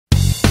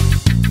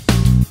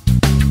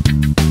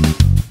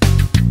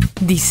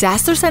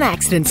Disasters and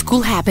accidents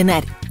could happen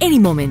at any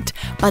moment,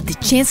 but the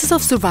chances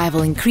of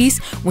survival increase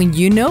when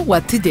you know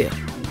what to do.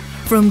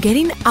 From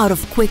getting out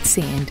of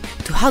quicksand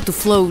to how to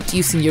float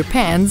using your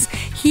pants,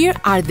 here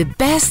are the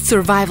best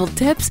survival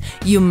tips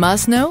you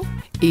must know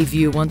if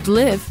you want to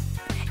live.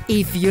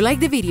 If you like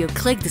the video,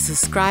 click the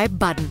subscribe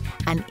button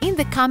and in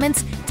the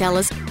comments tell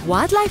us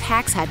what life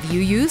hacks have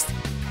you used.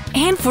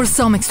 And for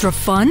some extra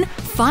fun,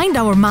 find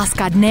our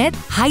mascot Ned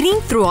hiding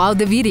throughout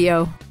the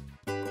video.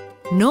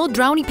 No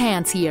Drowny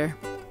pants here.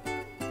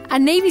 A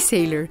Navy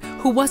sailor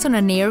who was on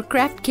an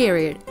aircraft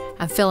carrier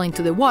and fell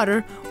into the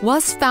water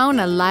was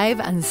found alive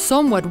and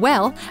somewhat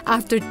well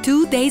after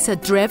 2 days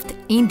adrift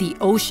in the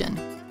ocean.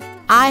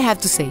 I have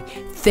to say,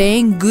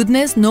 thank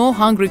goodness no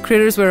hungry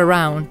critters were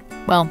around.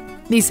 Well,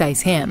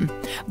 besides him.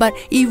 But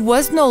it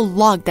was no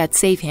luck that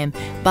saved him,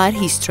 but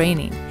his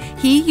training.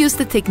 He used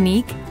a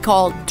technique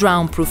called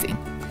drown proofing.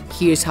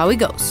 Here's how it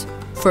goes.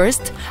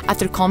 First,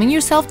 after calming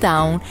yourself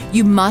down,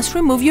 you must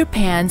remove your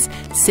pants,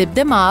 zip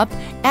them up,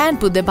 and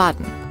put the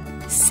button.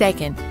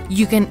 Second,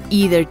 you can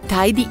either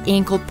tie the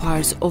ankle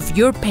parts of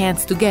your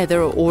pants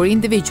together or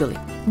individually,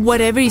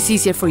 whatever is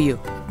easier for you.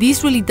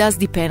 This really does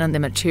depend on the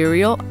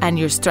material and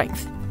your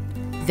strength.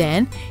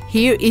 Then,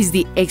 here is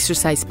the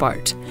exercise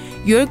part.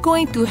 You're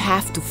going to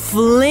have to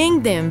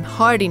fling them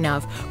hard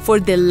enough for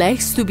the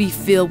legs to be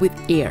filled with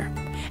air.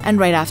 And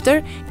right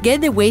after,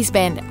 get the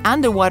waistband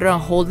underwater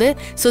and hold it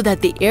so that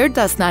the air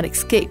does not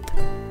escape.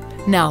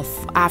 Now,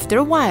 after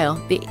a while,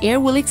 the air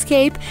will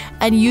escape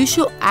and you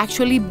should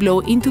actually blow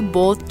into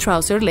both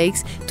trouser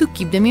legs to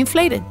keep them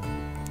inflated.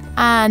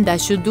 And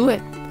that should do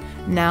it.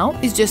 Now,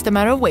 it's just a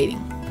matter of waiting.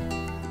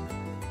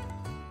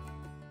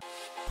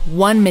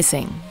 One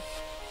missing.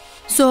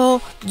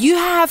 So, you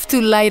have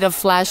to light a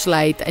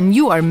flashlight and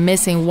you are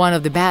missing one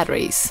of the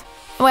batteries.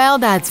 Well,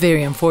 that's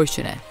very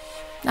unfortunate.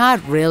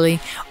 Not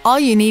really. All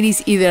you need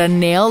is either a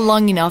nail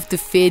long enough to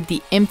fit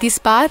the empty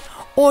spot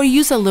or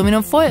use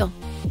aluminum foil.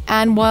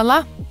 And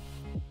voila!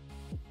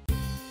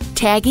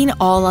 Tagging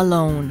all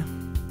alone.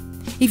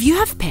 If you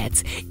have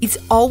pets, it's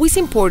always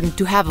important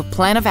to have a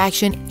plan of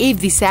action if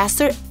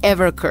disaster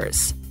ever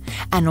occurs.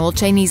 An old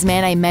Chinese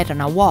man I met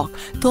on a walk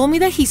told me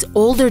that his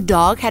older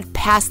dog had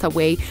passed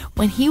away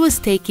when he was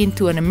taken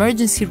to an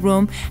emergency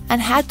room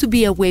and had to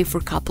be away for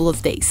a couple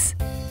of days.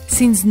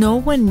 Since no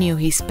one knew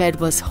his pet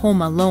was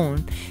home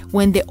alone,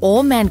 when the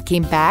old man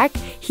came back,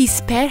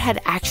 his pet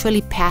had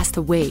actually passed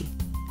away.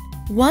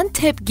 One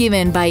tip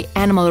given by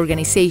animal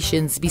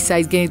organizations,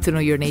 besides getting to know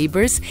your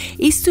neighbors,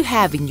 is to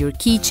have in your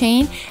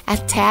keychain a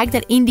tag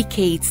that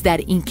indicates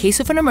that in case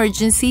of an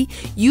emergency,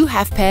 you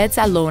have pets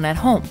alone at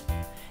home.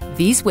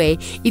 This way,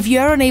 if you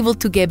are unable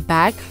to get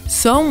back,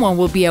 someone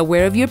will be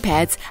aware of your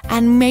pets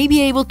and may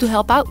be able to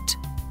help out.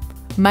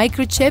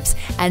 Microchips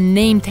and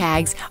name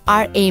tags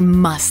are a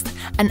must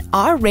and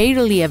are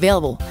readily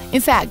available.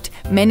 In fact,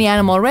 many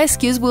animal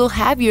rescues will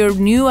have your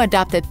new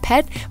adopted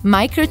pet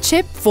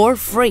microchip for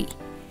free.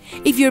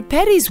 If your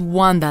pet is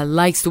one that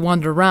likes to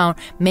wander around,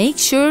 make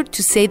sure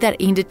to say that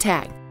in the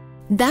tag.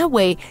 That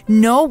way,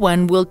 no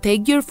one will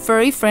take your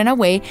furry friend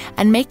away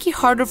and make it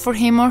harder for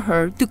him or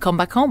her to come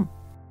back home.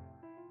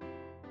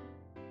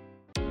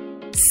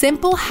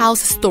 Simple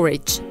house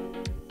storage.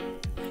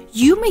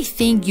 You may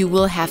think you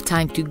will have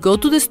time to go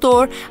to the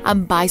store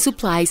and buy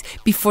supplies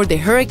before the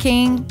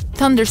hurricane,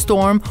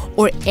 thunderstorm,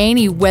 or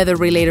any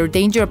weather-related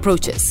danger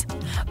approaches.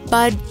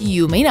 But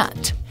you may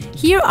not.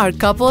 Here are a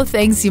couple of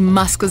things you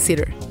must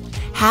consider.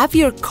 Have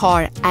your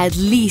car at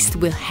least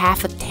with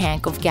half a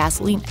tank of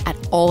gasoline at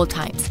all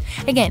times.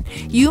 Again,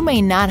 you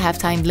may not have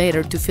time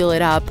later to fill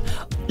it up,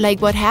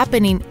 like what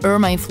happened in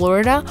Irma in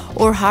Florida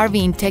or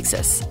Harvey in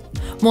Texas.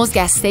 Most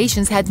gas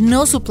stations had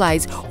no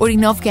supplies or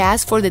enough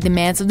gas for the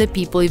demands of the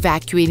people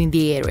evacuating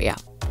the area.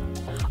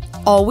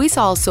 Always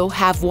also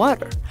have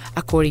water.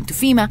 According to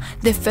FEMA,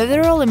 the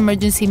Federal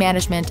Emergency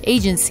Management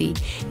Agency,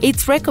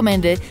 it's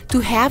recommended to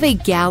have a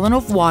gallon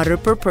of water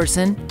per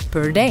person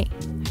per day.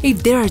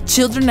 If there are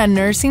children and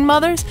nursing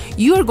mothers,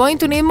 you are going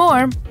to need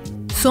more.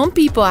 Some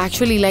people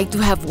actually like to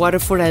have water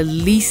for at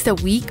least a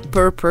week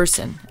per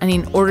person, and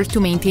in order to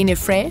maintain it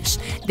fresh,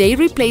 they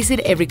replace it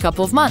every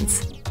couple of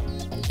months.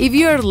 If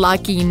you're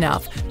lucky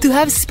enough to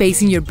have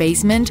space in your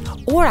basement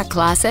or a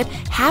closet,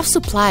 have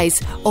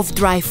supplies of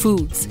dry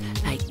foods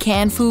like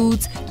canned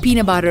foods,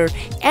 peanut butter,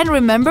 and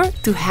remember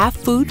to have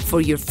food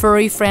for your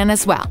furry friend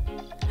as well.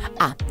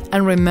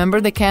 And remember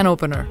the can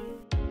opener.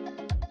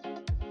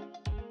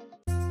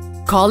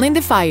 Calling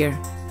the fire.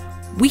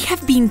 We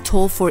have been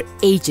told for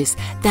ages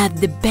that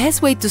the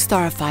best way to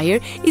start a fire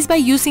is by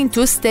using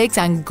 2 sticks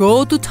and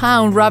go to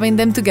town rubbing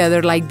them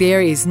together like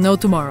there is no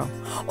tomorrow,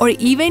 or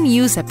even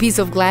use a piece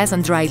of glass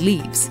and dry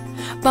leaves.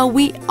 But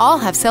we all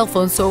have cell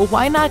phones, so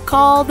why not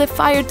call the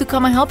fire to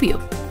come and help you?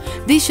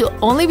 This should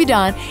only be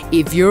done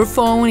if your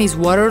phone is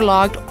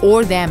waterlogged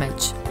or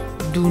damaged.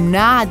 Do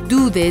not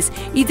do this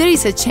if there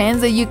is a chance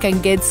that you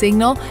can get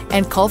signal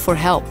and call for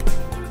help.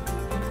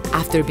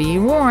 After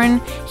being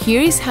warned,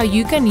 here is how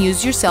you can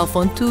use your cell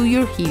phone to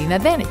your heating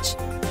advantage.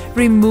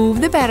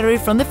 Remove the battery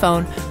from the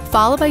phone,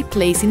 followed by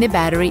placing the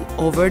battery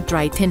over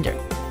dry tinder.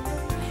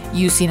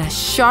 Using a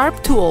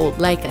sharp tool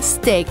like a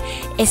stick,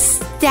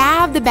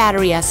 stab the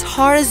battery as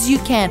hard as you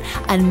can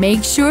and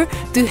make sure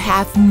to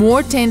have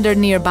more tinder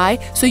nearby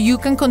so you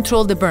can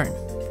control the burn.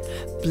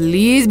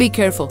 Please be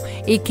careful,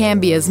 it can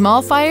be a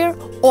small fire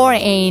or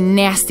a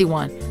nasty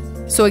one.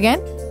 So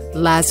again,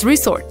 last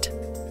resort.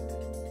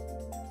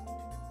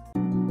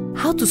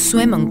 How to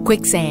swim on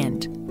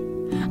quicksand.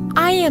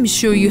 I am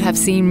sure you have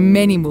seen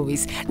many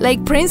movies,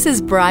 like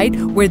Princess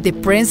Bride, where the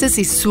princess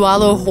is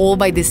swallowed whole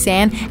by the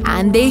sand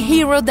and the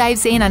hero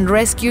dives in and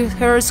rescues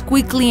her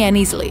quickly and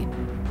easily.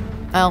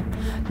 Well,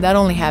 that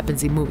only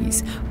happens in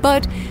movies,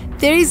 but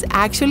there is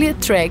actually a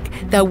trick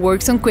that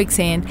works on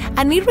quicksand,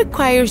 and it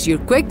requires your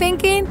quick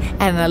thinking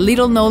and a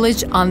little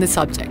knowledge on the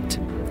subject.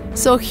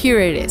 So here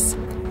it is.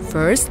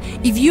 First,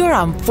 if you are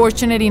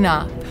unfortunate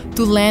enough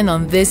to land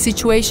on this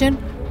situation,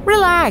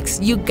 relax,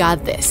 you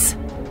got this.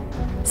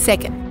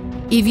 Second,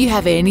 if you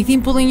have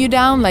anything pulling you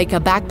down like a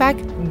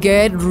backpack,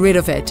 get rid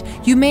of it.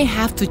 You may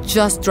have to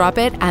just drop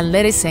it and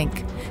let it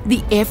sink.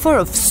 The effort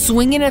of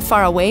swinging it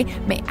far away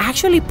may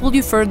actually pull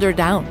you further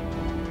down.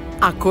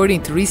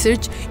 According to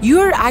research, you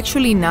are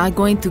actually not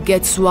going to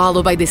get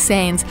swallowed by the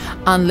sands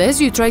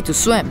unless you try to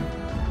swim.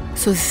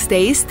 So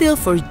stay still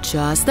for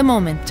just a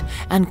moment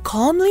and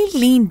calmly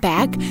lean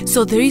back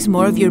so there is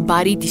more of your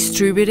body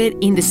distributed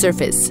in the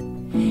surface.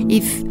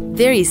 If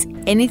there is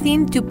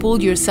anything to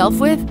pull yourself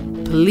with,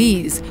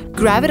 please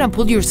grab it and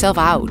pull yourself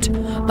out.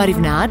 But if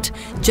not,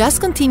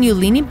 just continue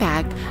leaning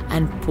back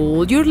and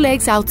pull your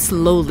legs out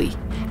slowly.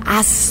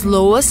 As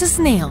slow as a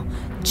snail,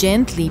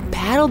 gently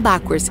paddle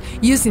backwards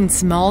using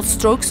small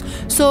strokes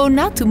so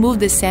not to move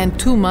the sand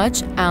too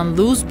much and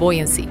lose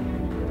buoyancy.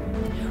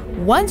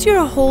 Once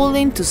you're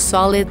holding to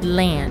solid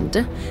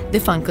land, the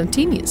fun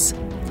continues.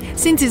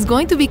 Since it's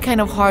going to be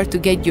kind of hard to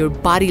get your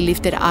body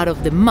lifted out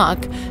of the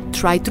muck,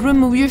 try to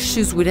remove your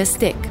shoes with a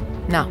stick.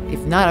 Now, if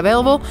not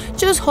available,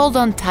 just hold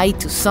on tight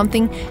to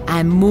something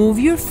and move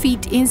your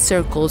feet in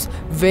circles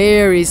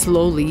very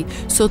slowly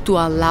so to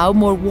allow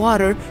more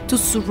water to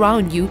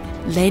surround you,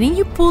 letting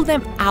you pull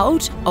them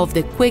out of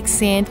the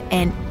quicksand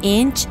an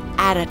inch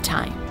at a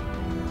time.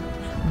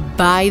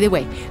 By the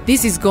way,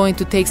 this is going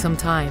to take some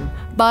time,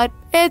 but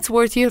it's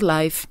worth your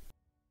life.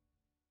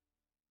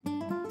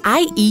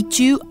 I eat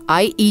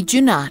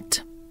you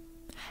not.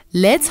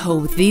 Let's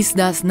hope this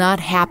does not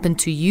happen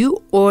to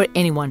you or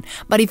anyone,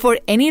 but if for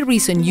any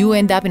reason you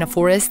end up in a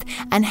forest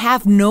and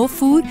have no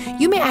food,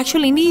 you may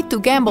actually need to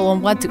gamble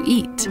on what to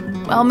eat.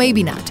 Well,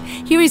 maybe not.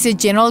 Here is a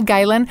general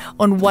guideline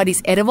on what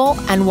is edible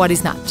and what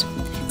is not.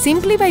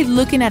 Simply by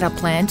looking at a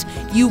plant,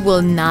 you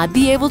will not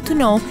be able to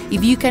know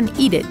if you can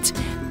eat it.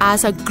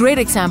 As a great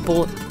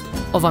example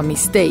of a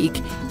mistake,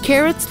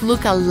 carrots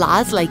look a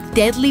lot like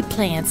deadly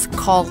plants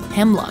called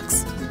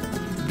hemlocks.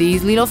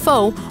 This little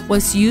foe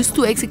was used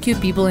to execute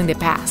people in the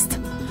past.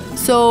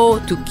 So,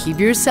 to keep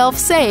yourself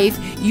safe,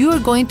 you are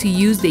going to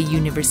use the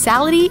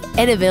universality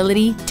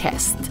edibility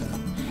test.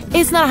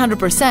 It's not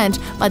 100%,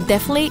 but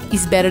definitely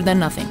is better than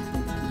nothing.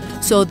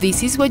 So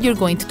this is what you're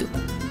going to do.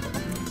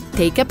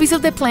 Take a piece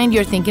of the plant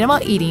you're thinking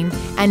about eating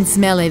and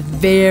smell it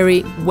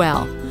very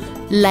well,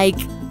 like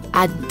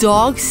a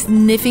dog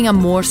sniffing a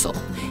morsel.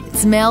 It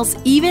smells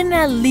even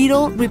a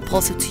little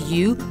repulsive to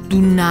you.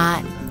 Do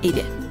not eat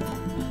it.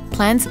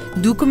 Plants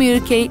do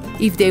communicate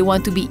if they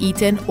want to be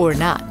eaten or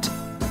not.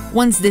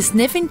 Once the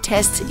sniffing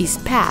test is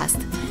passed,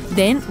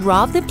 then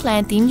rub the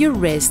plant in your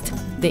wrist,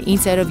 the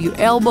inside of your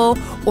elbow,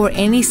 or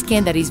any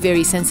skin that is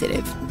very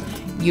sensitive.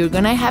 You're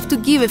gonna have to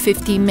give it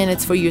 15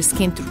 minutes for your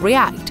skin to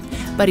react.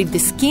 But if the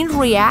skin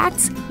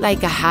reacts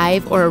like a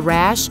hive or a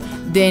rash,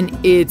 then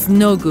it's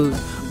no good.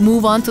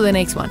 Move on to the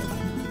next one.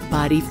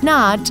 But if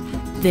not,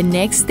 the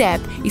next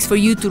step is for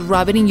you to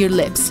rub it in your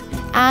lips,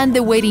 and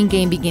the waiting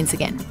game begins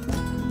again.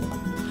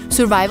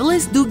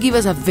 Survivalists do give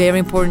us a very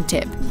important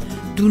tip.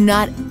 Do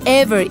not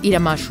ever eat a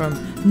mushroom,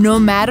 no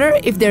matter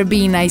if they're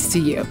being nice to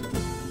you.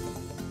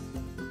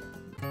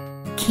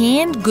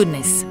 Canned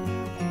goodness.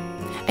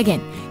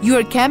 Again, you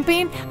are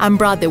camping and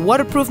brought the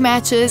waterproof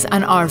matches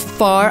and are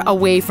far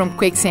away from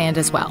quicksand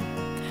as well.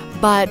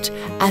 But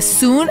as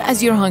soon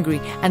as you're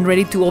hungry and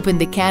ready to open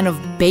the can of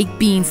baked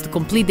beans to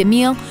complete the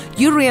meal,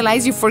 you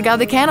realize you forgot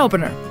the can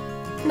opener.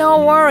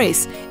 No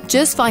worries,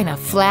 just find a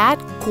flat,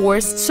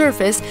 coarse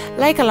surface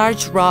like a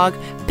large rock,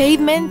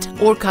 pavement,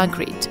 or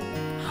concrete.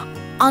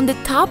 On the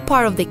top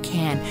part of the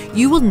can,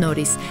 you will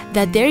notice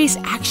that there is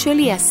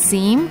actually a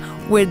seam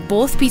where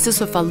both pieces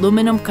of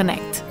aluminum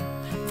connect.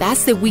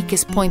 That's the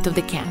weakest point of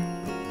the can.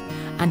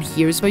 And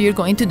here's what you're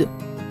going to do.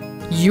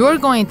 You're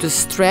going to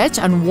stretch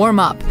and warm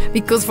up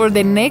because for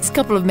the next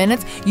couple of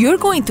minutes, you're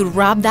going to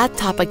rub that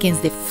top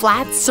against the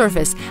flat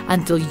surface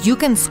until you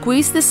can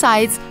squeeze the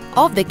sides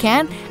of the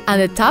can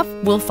and the top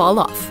will fall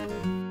off.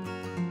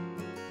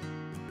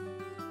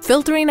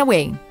 Filtering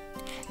away.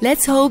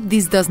 Let's hope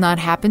this does not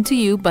happen to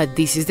you, but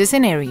this is the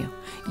scenario.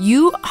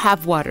 You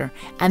have water,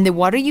 and the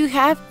water you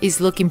have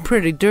is looking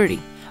pretty dirty.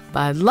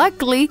 But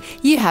luckily,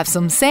 you have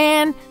some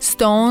sand,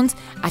 stones,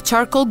 a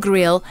charcoal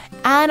grill,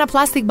 and a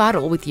plastic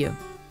bottle with you.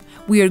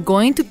 We are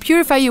going to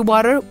purify your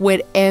water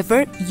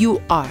wherever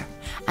you are,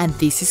 and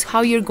this is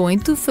how you're going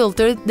to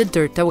filter the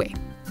dirt away.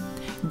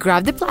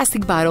 Grab the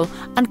plastic bottle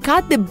and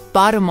cut the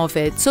bottom of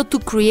it so to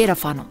create a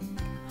funnel.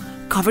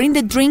 Covering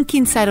the drink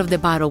inside of the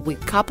bottle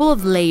with a couple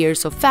of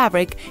layers of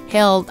fabric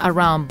held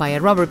around by a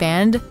rubber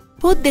band,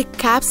 put the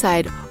cap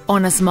side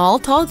on a small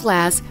tall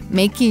glass,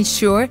 making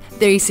sure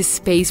there is a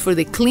space for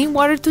the clean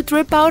water to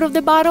drip out of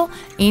the bottle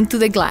into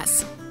the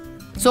glass.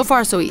 So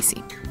far, so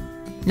easy.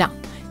 Now,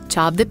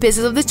 chop the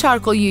pieces of the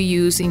charcoal you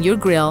use in your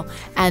grill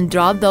and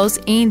drop those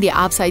in the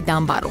upside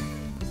down bottle.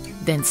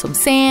 Then some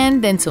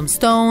sand, then some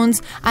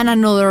stones, and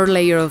another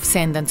layer of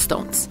sand and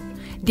stones.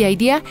 The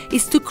idea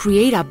is to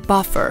create a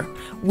buffer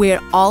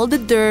where all the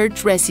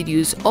dirt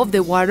residues of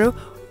the water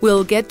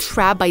will get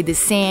trapped by the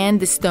sand,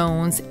 the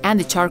stones, and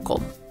the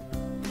charcoal.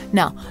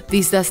 Now,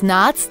 this does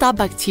not stop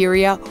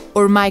bacteria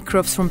or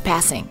microbes from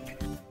passing.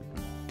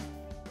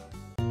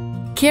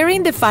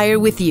 Carrying the fire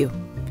with you.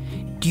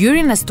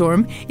 During a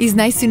storm, it's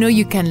nice to know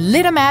you can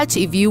lit a match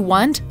if you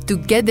want to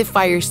get the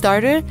fire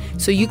started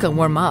so you can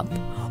warm up.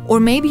 Or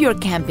maybe you're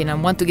camping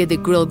and want to get the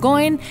grill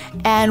going,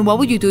 and what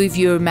would you do if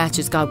your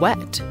matches got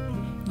wet?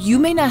 You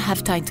may not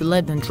have time to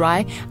let them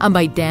dry, and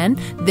by then,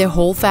 the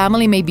whole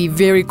family may be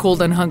very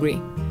cold and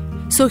hungry.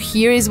 So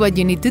here is what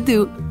you need to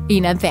do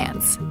in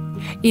advance.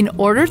 In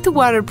order to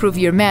waterproof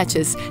your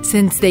matches,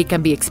 since they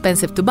can be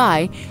expensive to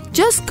buy,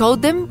 just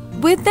coat them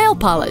with nail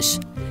polish.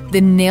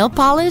 The nail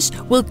polish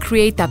will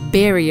create a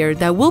barrier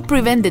that will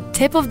prevent the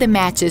tip of the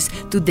matches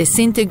to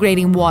disintegrate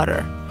in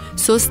water.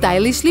 So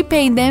stylishly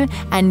paint them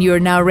and you're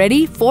now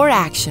ready for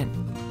action.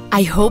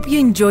 I hope you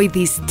enjoyed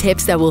these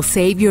tips that will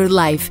save your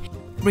life.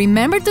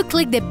 Remember to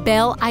click the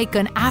bell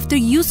icon after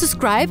you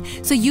subscribe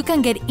so you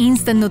can get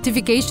instant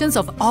notifications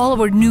of all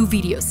our new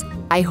videos.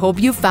 I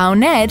hope you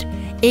found it.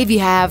 If you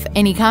have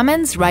any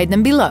comments, write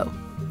them below.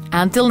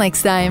 Until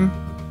next time.